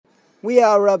We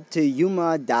are up to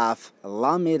Yuma Daf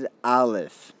Lamid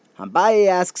Aleph. Abaye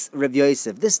asks Rav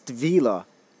Yosef, this tvila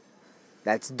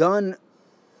that's done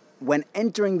when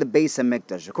entering the Beis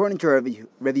HaMikdash, according to Rav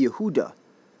Yehuda,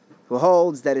 who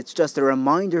holds that it's just a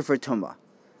reminder for Tumah.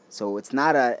 So it's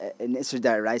not an Isser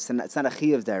D'Oraisa, it's not a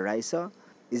Chiyuv D'Oraisa.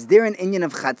 Is there an inyan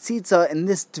of Chatzitza in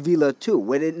this tvila too?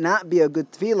 Would it not be a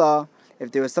good tvila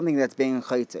if there was something that's being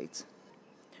Chaytzit?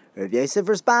 Rav Yosef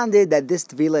responded that this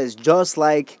tvila is just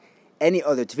like any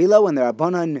other tvila. When the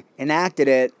Rabbanan enacted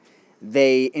it,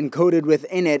 they encoded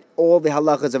within it all the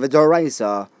halachas of a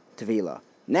D'Oraisa tvila.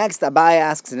 Next, Abaye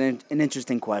asks an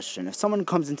interesting question. If someone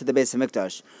comes into the Beis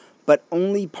HaMikdash, but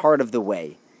only part of the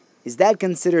way, is that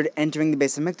considered entering the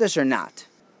Beis HaMikdash or not?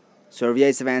 So Rav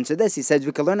Yosef answered this. He said,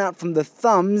 we can learn out from the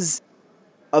thumbs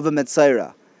of a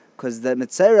Metzora, because the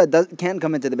Metzora can't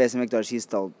come into the Beis HaMikdash. He's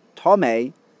still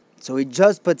Tomei, so he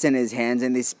just puts in his hands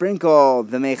and they sprinkle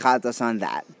the Mechatas on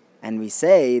that. And we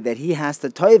say that he has to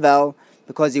toivel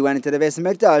because he went into the Beis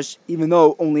HaMikdash, even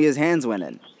though only his hands went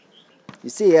in. You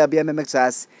see, Abiyah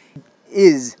Memiksas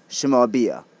is Shema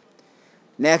Abiyah.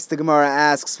 Next, the Gemara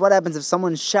asks, what happens if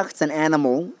someone shechts an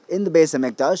animal in the Beis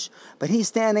HaMikdash, but he's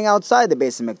standing outside the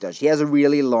Beis HaMikdash? He has a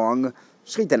really long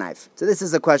shechita knife. So this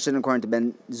is a question according to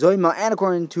Ben Zoyma and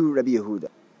according to Rabbi Yehuda.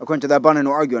 According to the Rabbanan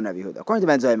who argue on Rabbi Yehuda. According to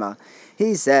Ben Zoyma,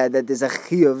 he said that there's a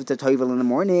chiyuv to toivel in the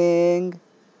morning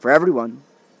for everyone.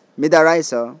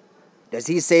 Midaraisa. Does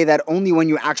he say that only when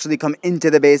you actually come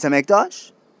into the Beis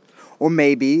HaMikdash? Or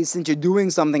maybe, since you're doing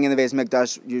something in the Beis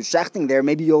HaMikdash, you're shechting there,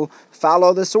 maybe you'll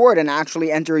follow the sword and actually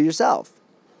enter yourself.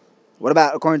 What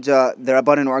about, according to the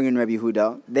Rabbanan arguing Rabbi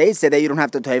Yehuda, they say that you don't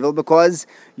have to toivel because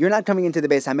you're not coming into the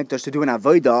Beis HaMikdash to do an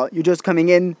avodah, you're just coming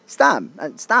in stam.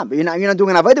 You're not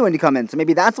doing an avodah when you come in, so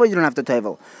maybe that's why you don't have to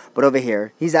toivel. But over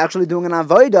here, he's actually doing an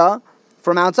avodah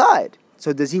from outside.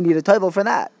 So does he need a toivel for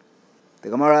that? The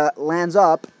Gemara lands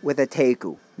up with a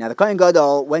teiku. Now the Kohen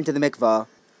Gadol went to the mikvah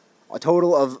a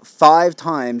total of 5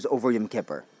 times over Yom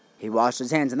Kippur. He washed his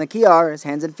hands in the kiyar, his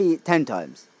hands and feet, 10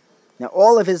 times. Now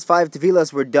all of his 5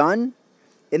 tevilas were done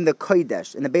in the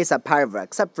Kodesh, in the Beis HaParva,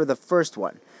 except for the first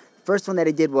one. The first one that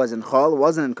he did was in Chol,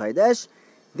 wasn't in Kodesh.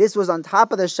 This was on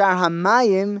top of the Shar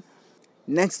HaMayim,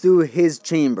 next to his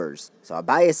chambers. So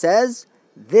Abaye says,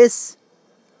 this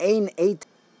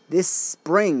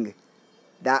spring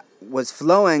that was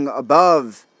flowing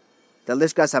above the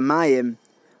Lishkas HaMayim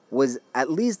was at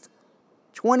least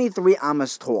 23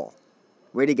 amas tall.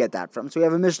 Where do you get that from? So we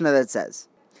have a Mishnah that says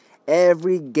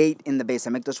every gate in the Beis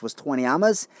HaMikdash was 20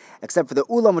 amas, except for the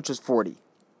Ulam, which was 40.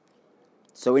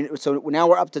 So now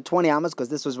we're up to 20 amas because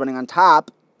this was running on top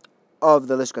of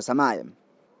the Lishkas HaMayim,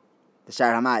 the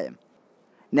Shar HaMayim.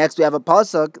 Next we have a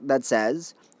pasuk that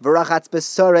says V'rachatz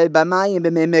b'sorei b'mayim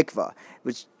b'mei mikvah,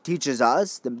 which teaches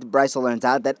us, the Brisa learns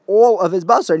out, that all of his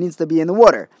basar needs to be in the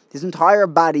water. His entire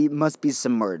body must be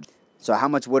submerged. So how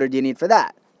much water do you need for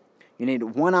that? You need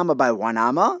 1 amma by 1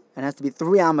 amma, and it has to be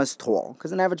 3 ammas tall,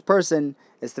 because an average person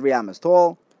is 3 ammas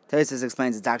tall. Taisus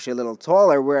explains it's actually a little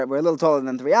taller. We're a little taller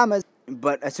than 3 ammas,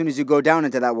 but as soon as you go down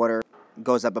into that water, it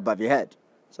goes up above your head.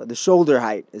 So the shoulder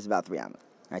height is about 3 ammas.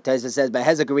 Right, Taisus says, by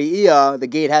Hezek Re'iyah, the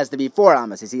gate has to be 4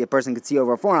 ammas. You see, a person could see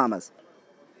over 4 ammas.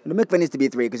 The mikveh needs to be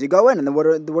 3, because you go in and the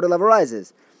water level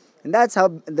rises. And that's how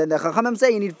the Chachamim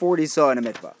say you need 40 saw in a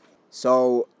mikveh.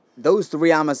 So those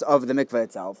 3 amas of the mikveh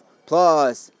itself,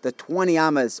 plus the 20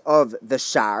 amas of the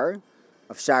Shar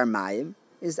Mayim,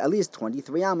 is at least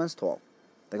 23 amas tall.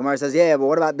 The Gemara says, yeah, but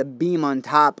what about the beam on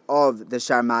top of the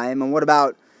Shar Mayim? And what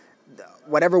about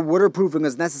whatever waterproofing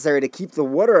is necessary to keep the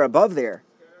water above there?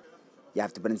 You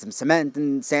have to put in some cement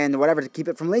and sand or whatever to keep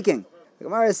it from leaking. The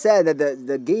Gemara said that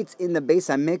the gates in the Beis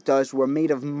HaMikdash were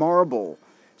made of marble,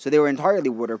 so they were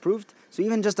entirely waterproofed. So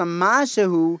even just a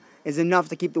mashahu is enough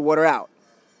to keep the water out.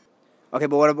 Okay,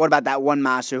 but what about that one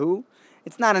mashahu?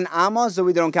 It's not an amma, so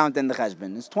we don't count in the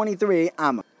cheshbon. It's 23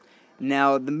 amma.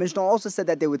 Now, the Mishnah also said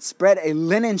that they would spread a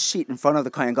linen sheet in front of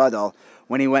the Kohen Gadol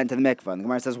when he went to the mikvah. And the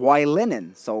Gemara says, why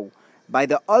linen? So by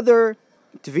the other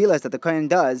tevilas that the Kohen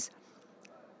does,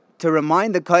 to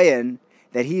remind the Kohen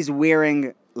that he's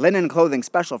wearing linen clothing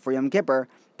special for Yom Kippur,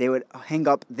 they would hang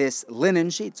up this linen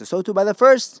sheet. So too by the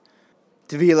first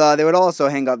tevilah, they would also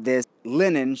hang up this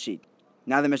linen sheet.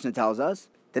 Now the Mishnah tells us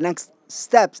the next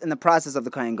steps in the process of the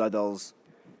Kohen Gadol's.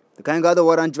 The Kohen Gadol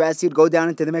would undress, he would go down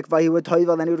into the mikvah, he would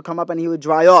toivel, then he would come up and he would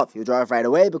dry off. He would dry off right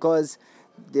away because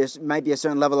there might be a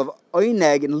certain level of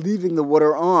oineg in leaving the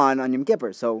water on Yom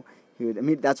Kippur. So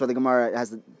that's why the Gemara has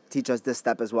to teach us this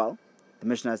step as well. The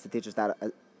Mishnah has to teach us that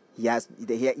he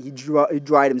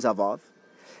dried himself off.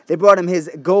 They brought him his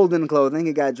golden clothing,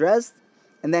 he got dressed,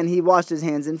 and then he washed his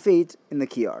hands and feet in the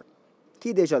kiyar.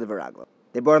 Kidei Shad V'Raglo.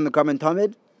 They brought him the Karban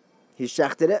Tamid. He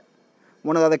shechted it.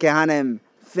 One of the other Kehanim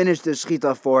finished the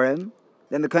shechita for him.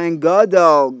 Then the Kohen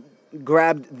Gadol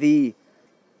grabbed the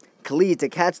kli to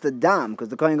catch the dam, because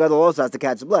the Kohen Gadol also has to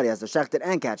catch the blood. He has to shecht it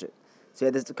and catch it. So he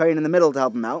had this Kohen in the middle to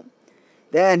help him out.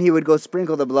 Then he would go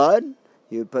sprinkle the blood.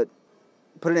 He would put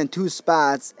it in 2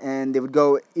 spots, and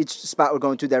each spot would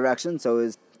go in 2 directions. So it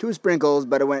was 2 sprinkles,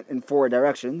 but it went in 4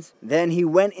 directions. Then he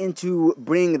went in to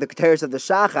bring the keteris of the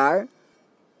shachar,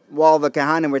 while the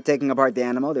Kehanim were taking apart the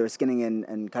animal. They were skinning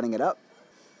and cutting it up.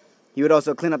 He would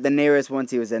also clean up the nearest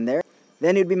once he was in there.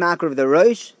 Then he'd be makar of the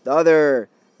rosh, the other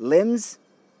limbs,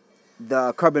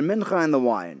 the Karban Mincha, and the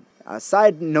wine. A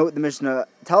side note, the Mishnah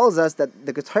tells us that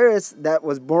the keteris that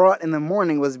was brought in the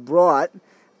morning was brought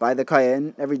by the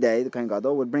Kohen every day. The Kohen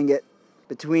Gadol would bring it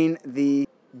between the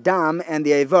dam and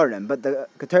the Eivarim. But the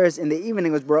keteris in the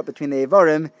evening was brought between the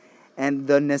Eivarim and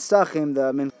the Nesachim,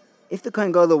 the Mincha. If the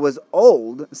Kohen Gadol was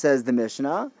old, says the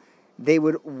Mishnah, they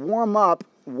would warm up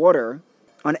water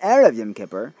on Erev Yom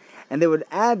Kippur, and they would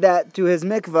add that to his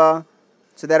mikvah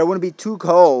so that it wouldn't be too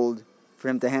cold for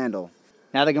him to handle.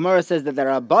 Now the Gemara says that the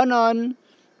Rabbanan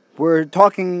were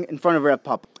talking in front of Reb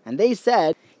Papa, and they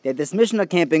said that this Mishnah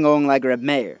can't be going like Reb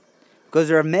Meir, because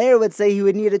Reb Meir would say he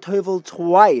would need a tevel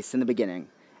twice in the beginning,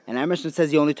 and our Mishnah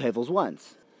says he only tevels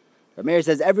once. Reb Meir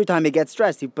says every time he gets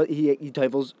stressed, he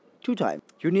tevels 2 times.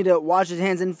 You need to wash his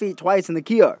hands and feet twice in the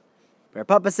kiyur. Reb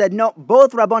Papa said no.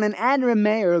 Both Rabbanan and Reb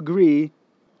Meir agree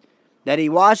that he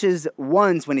washes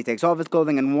once when he takes off his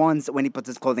clothing and once when he puts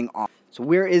his clothing on. So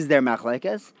where is their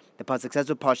machlekes? The pasuk says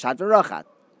pashat v'rachat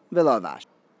v'lavash.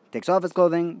 Takes off his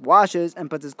clothing, washes, and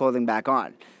puts his clothing back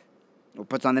on, or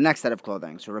puts on the next set of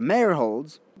clothing. So Reb Meir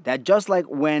holds that just like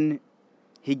when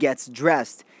he gets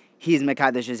dressed, he's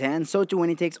mekadesh his hands, so too when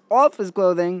he takes off his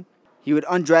clothing, he would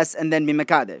undress and then be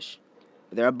mekadesh.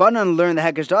 But the Rabbanan learn the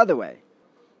hekesh the other way.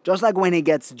 Just like when he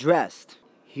gets dressed,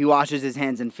 he washes his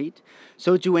hands and feet,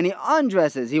 so too when he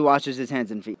undresses, he washes his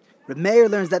hands and feet. Reb Meir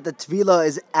learns that the tefillah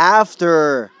is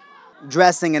after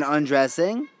dressing and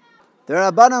undressing. The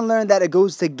Rabbanan learned that it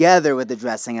goes together with the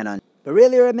dressing and undressing. But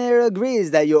really, Reb Meir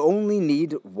agrees that you only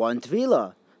need 1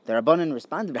 tefillah. The Rabbanan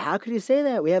responded, how could you say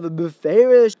that? We have a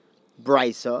beferish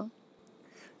brisa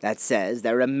that says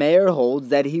that Reb Meir holds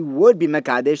that he would be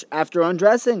mekadesh after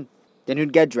undressing. Then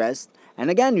he'd get dressed, and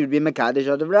again you'd be mekadesh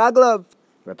out of raglav.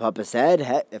 Reb Papa said,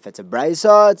 hey, if it's a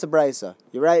brisa, it's a brisa.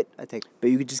 You're right, I take it.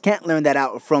 But you just can't learn that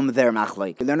out from their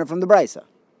machlek. You learn it from the brisa.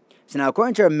 So now,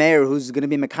 according to a mayor who's going to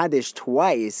be mekadesh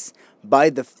twice by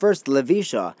the first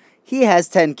levisha, he has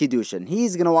 10 kiddushin.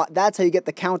 That's how you get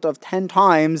the count of 10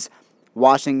 times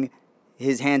washing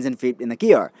his hands and feet in the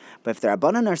kiyar. But if the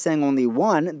Rabbanan are saying only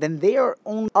 1, then they are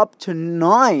only up to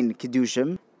 9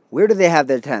 kiddushim. Where do they have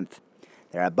their 10th?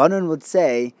 The Rabbanan would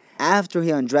say, after he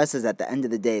undresses at the end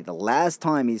of the day, the last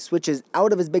time he switches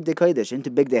out of his Bigdei Kodesh into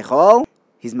Bigdei Chol,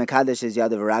 he's mekadesh his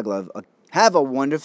yadav raglav. Have a wonderful